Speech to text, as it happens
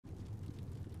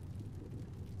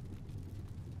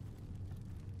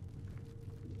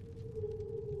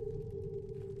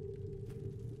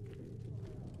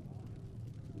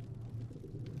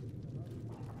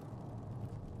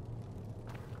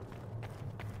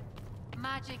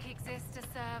Magic exists to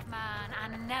serve man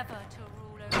and never to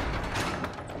rule over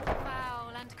him.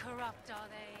 Foul and corrupt are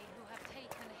they who have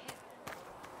taken his...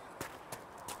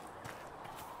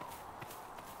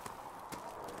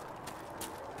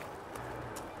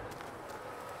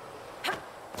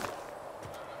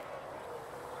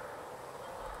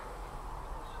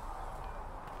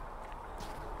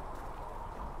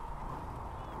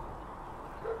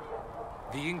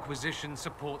 The Inquisition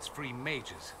supports free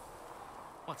mages.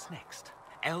 What's next?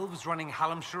 Elves running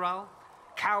Hallam-Sharal?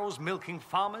 Cows milking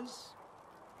farmers?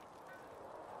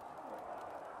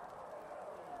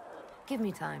 Give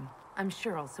me time. I'm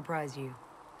sure I'll surprise you.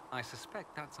 I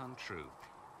suspect that's untrue.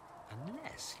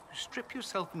 Unless you strip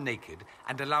yourself naked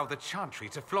and allow the Chantry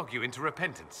to flog you into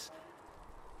repentance.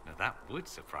 Now that would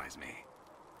surprise me.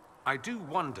 I do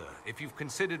wonder if you've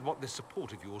considered what this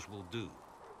support of yours will do.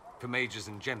 For mages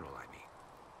in general, I mean.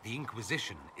 The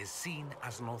Inquisition is seen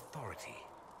as an authority.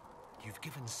 You've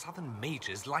given Southern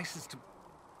mages license to,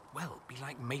 well, be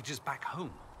like mages back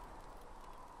home.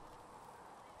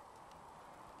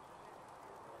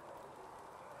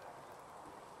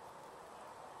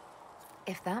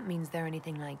 If that means they're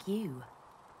anything like you,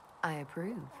 I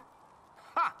approve.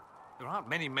 Ha! There aren't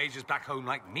many mages back home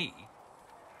like me.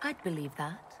 I'd believe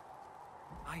that.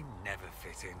 I never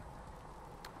fit in.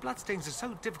 Bloodstains are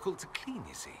so difficult to clean,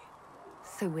 you see.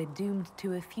 So we're doomed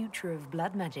to a future of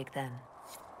blood magic then?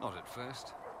 Not at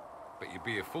first. But you'd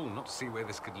be a fool not to see where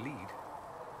this could lead.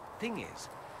 Thing is,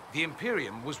 the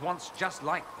Imperium was once just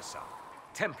like the South.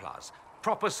 Templars,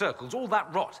 proper circles, all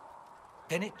that rot.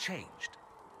 Then it changed.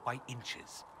 By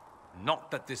inches. Not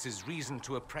that this is reason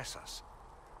to oppress us.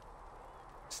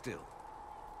 Still,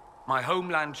 my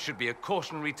homeland should be a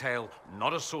cautionary tale,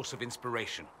 not a source of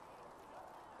inspiration.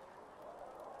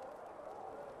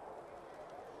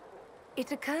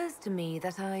 It occurs to me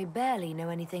that I barely know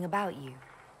anything about you.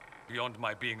 Beyond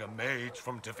my being a mage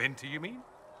from Tevinter, you mean?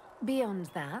 Beyond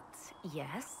that,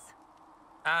 yes.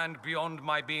 And beyond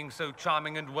my being so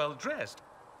charming and well-dressed,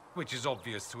 which is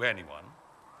obvious to anyone.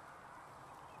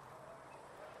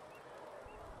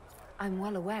 I'm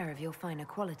well aware of your finer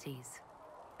qualities.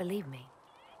 Believe me.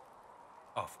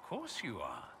 Of course you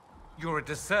are. You're a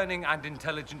discerning and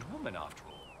intelligent woman, after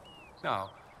all.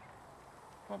 Now,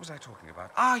 what was I talking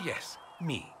about? Ah, yes,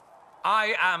 me.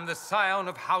 I am the scion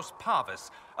of House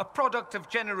Parvis, a product of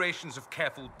generations of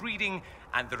careful breeding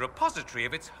and the repository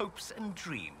of its hopes and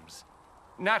dreams.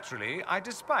 Naturally, I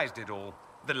despised it all.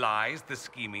 The lies, the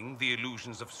scheming, the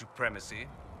illusions of supremacy.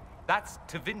 That's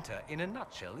Tevinter in a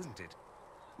nutshell, isn't it?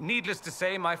 Needless to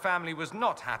say, my family was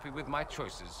not happy with my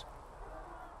choices.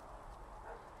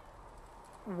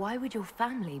 Why would your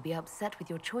family be upset with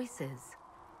your choices?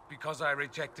 Because I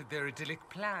rejected their idyllic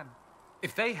plan.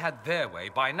 If they had their way,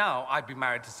 by now I'd be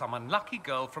married to some unlucky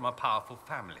girl from a powerful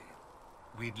family.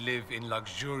 We'd live in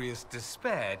luxurious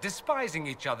despair, despising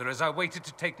each other as I waited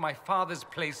to take my father's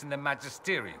place in the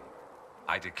magisterium.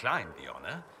 I declined the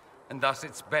honor, and thus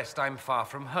it's best I'm far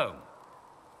from home.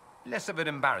 Less of an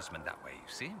embarrassment that way,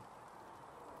 you see.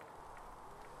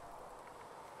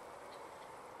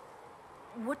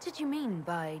 What did you mean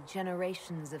by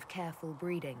generations of careful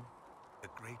breeding? The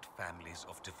great families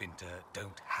of Tevinter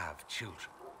don't have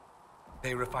children.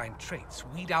 They refine traits,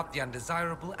 weed out the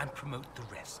undesirable, and promote the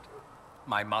rest.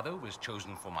 My mother was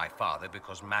chosen for my father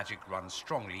because magic runs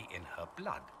strongly in her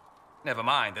blood. Never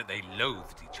mind that they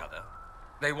loathed each other.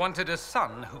 They wanted a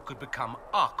son who could become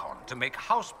Archon to make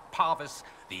House Parvis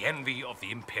the envy of the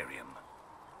Imperium.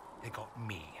 They got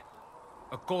me.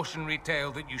 A cautionary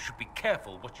tale that you should be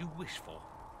careful what you wish for.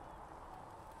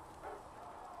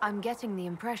 I'm getting the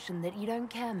impression that you don't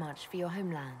care much for your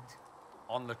homeland.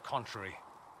 On the contrary,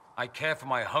 I care for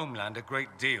my homeland a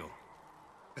great deal.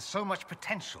 There's so much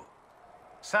potential.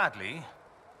 Sadly,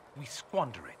 we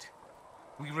squander it.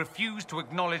 We refuse to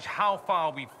acknowledge how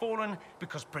far we've fallen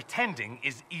because pretending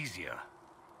is easier.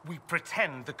 We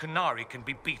pretend the Qunari can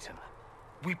be beaten.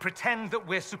 We pretend that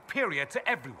we're superior to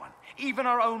everyone, even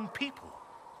our own people.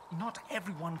 Not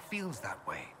everyone feels that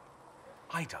way.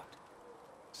 I don't.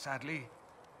 Sadly,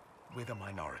 we're the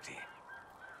minority.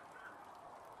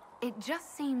 It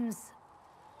just seems...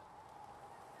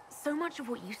 so much of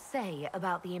what you say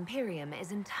about the Imperium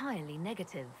is entirely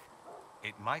negative.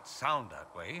 It might sound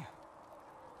that way.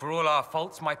 For all our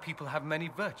faults, my people have many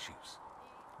virtues.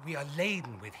 We are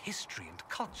laden with history and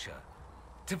culture.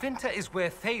 Tevinter is where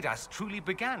Thedas truly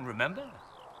began, remember?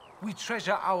 We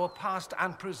treasure our past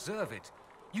and preserve it.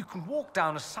 You can walk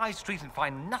down a side street and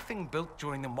find nothing built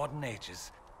during the modern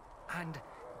ages. And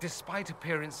despite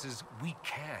appearances, we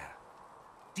care.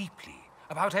 Deeply,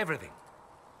 about everything.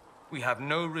 We have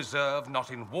no reserve, not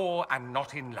in war and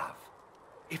not in love.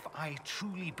 If I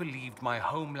truly believed my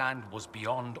homeland was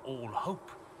beyond all hope,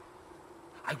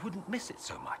 I wouldn't miss it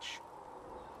so much.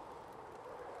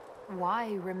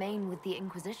 Why remain with the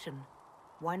Inquisition?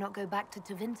 Why not go back to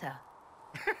Tevinter?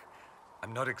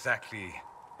 I'm not exactly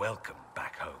welcome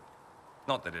back home.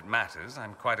 Not that it matters,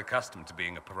 I'm quite accustomed to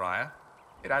being a pariah.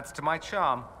 It adds to my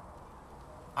charm.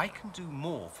 I can do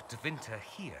more for Tevinter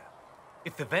here.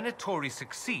 If the Venatori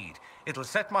succeed, it'll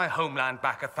set my homeland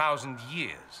back 1,000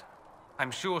 years.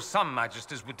 I'm sure some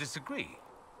Magisters would disagree,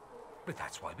 but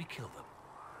that's why we kill them.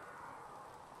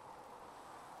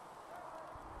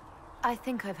 I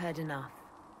think I've heard enough.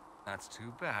 That's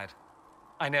too bad.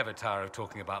 I never tire of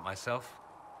talking about myself.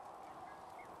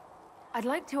 I'd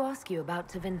like to ask you about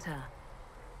Tevinter.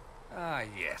 Ah,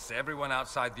 yes. Everyone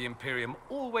outside the Imperium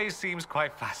always seems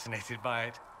quite fascinated by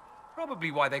it.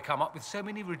 Probably why they come up with so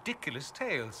many ridiculous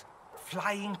tales.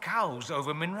 Flying cows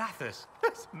over Minrathous.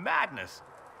 That's madness.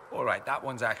 All right, that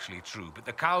one's actually true, but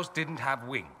the cows didn't have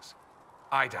wings.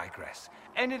 I digress.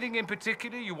 Anything in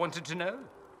particular you wanted to know?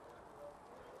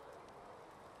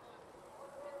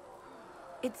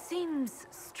 It seems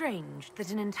strange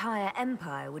that an entire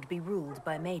empire would be ruled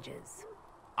by mages.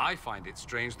 I find it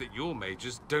strange that your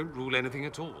mages don't rule anything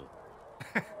at all.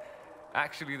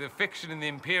 Actually, the fiction in the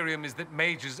Imperium is that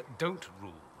mages don't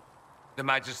rule. The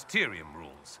Magisterium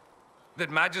rules. That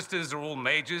Magisters are all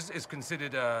mages is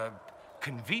considered a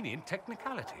convenient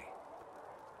technicality.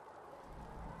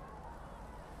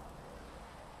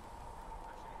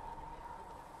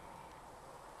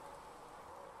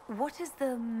 What is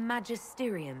the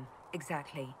Magisterium,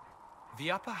 exactly?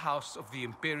 The upper house of the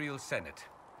Imperial Senate,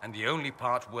 and the only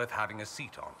part worth having a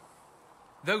seat on.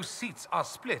 Those seats are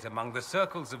split among the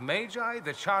circles of Magi,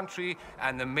 the Chantry,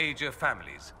 and the major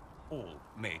families. All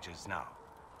mages now.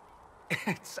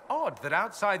 It's odd that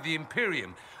outside the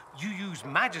Imperium, you use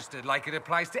Magister like it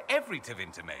applies to every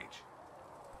Tevinter mage.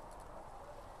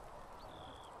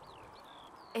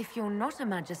 If you're not a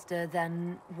Magister,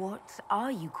 then what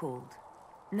are you called?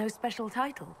 No special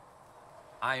title?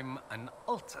 I'm an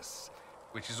Altus,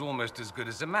 which is almost as good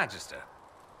as a Magister,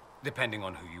 depending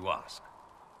on who you ask.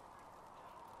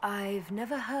 I've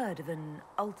never heard of an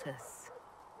Altus.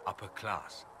 Upper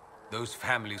class. Those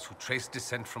families who trace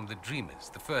descent from the Dreamers,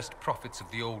 the first prophets of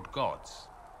the old gods.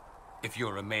 If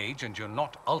you're a mage and you're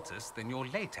not Altus, then you're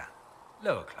later,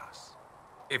 lower class.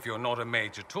 If you're not a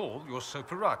mage at all, you're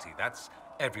Soperati. That's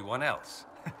everyone else.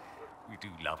 We do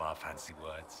love our fancy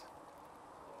words.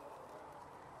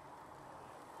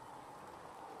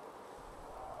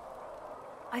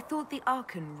 I thought the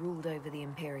Archon ruled over the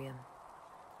Imperium.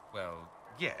 Well,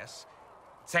 yes.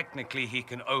 Technically, he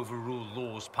can overrule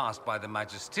laws passed by the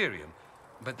Magisterium,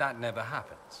 but that never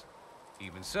happens.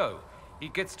 Even so, he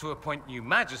gets to appoint new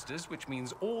Magisters, which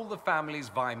means all the families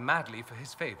vie madly for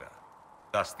his favor.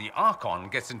 Thus, the Archon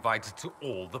gets invited to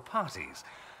all the parties.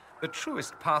 The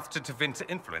truest path to Tevinter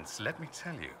influence, let me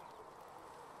tell you.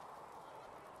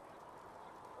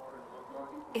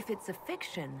 If it's a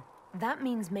fiction, that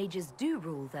means mages do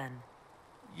rule then.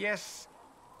 Yes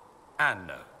and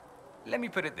no. Let me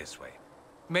put it this way.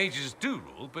 Mages do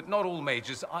rule, but not all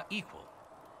mages are equal.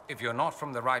 If you're not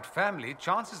from the right family,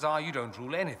 chances are you don't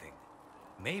rule anything.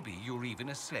 Maybe you're even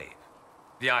a slave.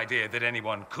 The idea that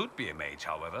anyone could be a mage,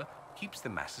 however, keeps the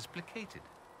masses placated.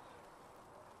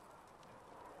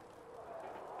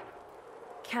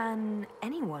 Can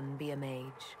anyone be a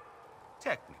mage?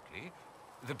 Technically,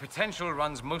 the potential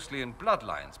runs mostly in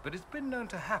bloodlines, but it's been known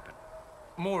to happen.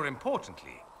 More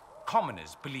importantly,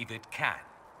 commoners believe it can.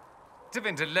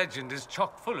 Tevinter legend is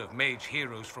chock full of mage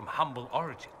heroes from humble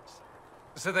origins.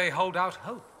 So they hold out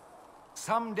hope.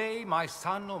 Someday my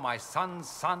son or my son's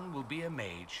son will be a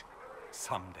mage.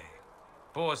 Someday.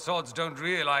 Poor sods don't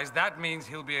realize that means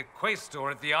he'll be a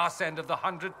quaestor at the arse end of the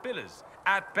 100 Pillars,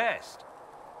 at best.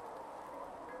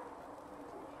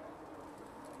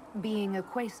 Being a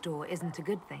quaestor isn't a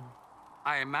good thing.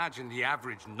 I imagine the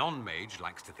average non-mage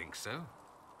likes to think so.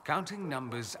 Counting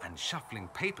numbers and shuffling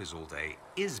papers all day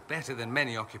is better than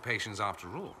many occupations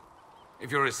after all.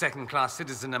 If you're a second-class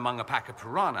citizen among a pack of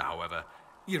piranha, however,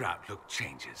 your outlook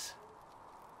changes.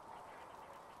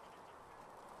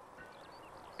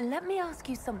 Let me ask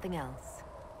you something else.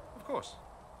 Of course.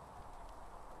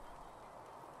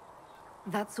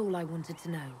 That's all I wanted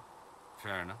to know.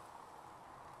 Fair enough.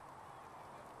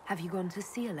 Have you gone to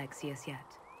see Alexius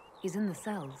yet? He's in the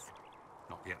cells.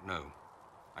 Not yet, no.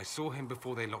 I saw him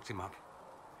before they locked him up.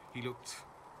 He looked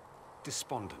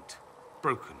despondent,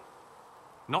 broken.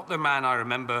 Not the man I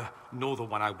remember, nor the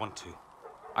one I want to.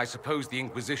 I suppose the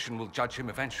Inquisition will judge him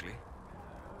eventually.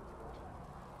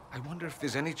 I wonder if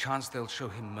there's any chance they'll show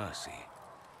him mercy.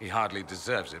 He hardly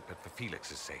deserves it, but for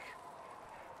Felix's sake.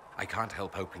 I can't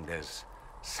help hoping there's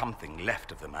something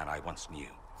left of the man I once knew.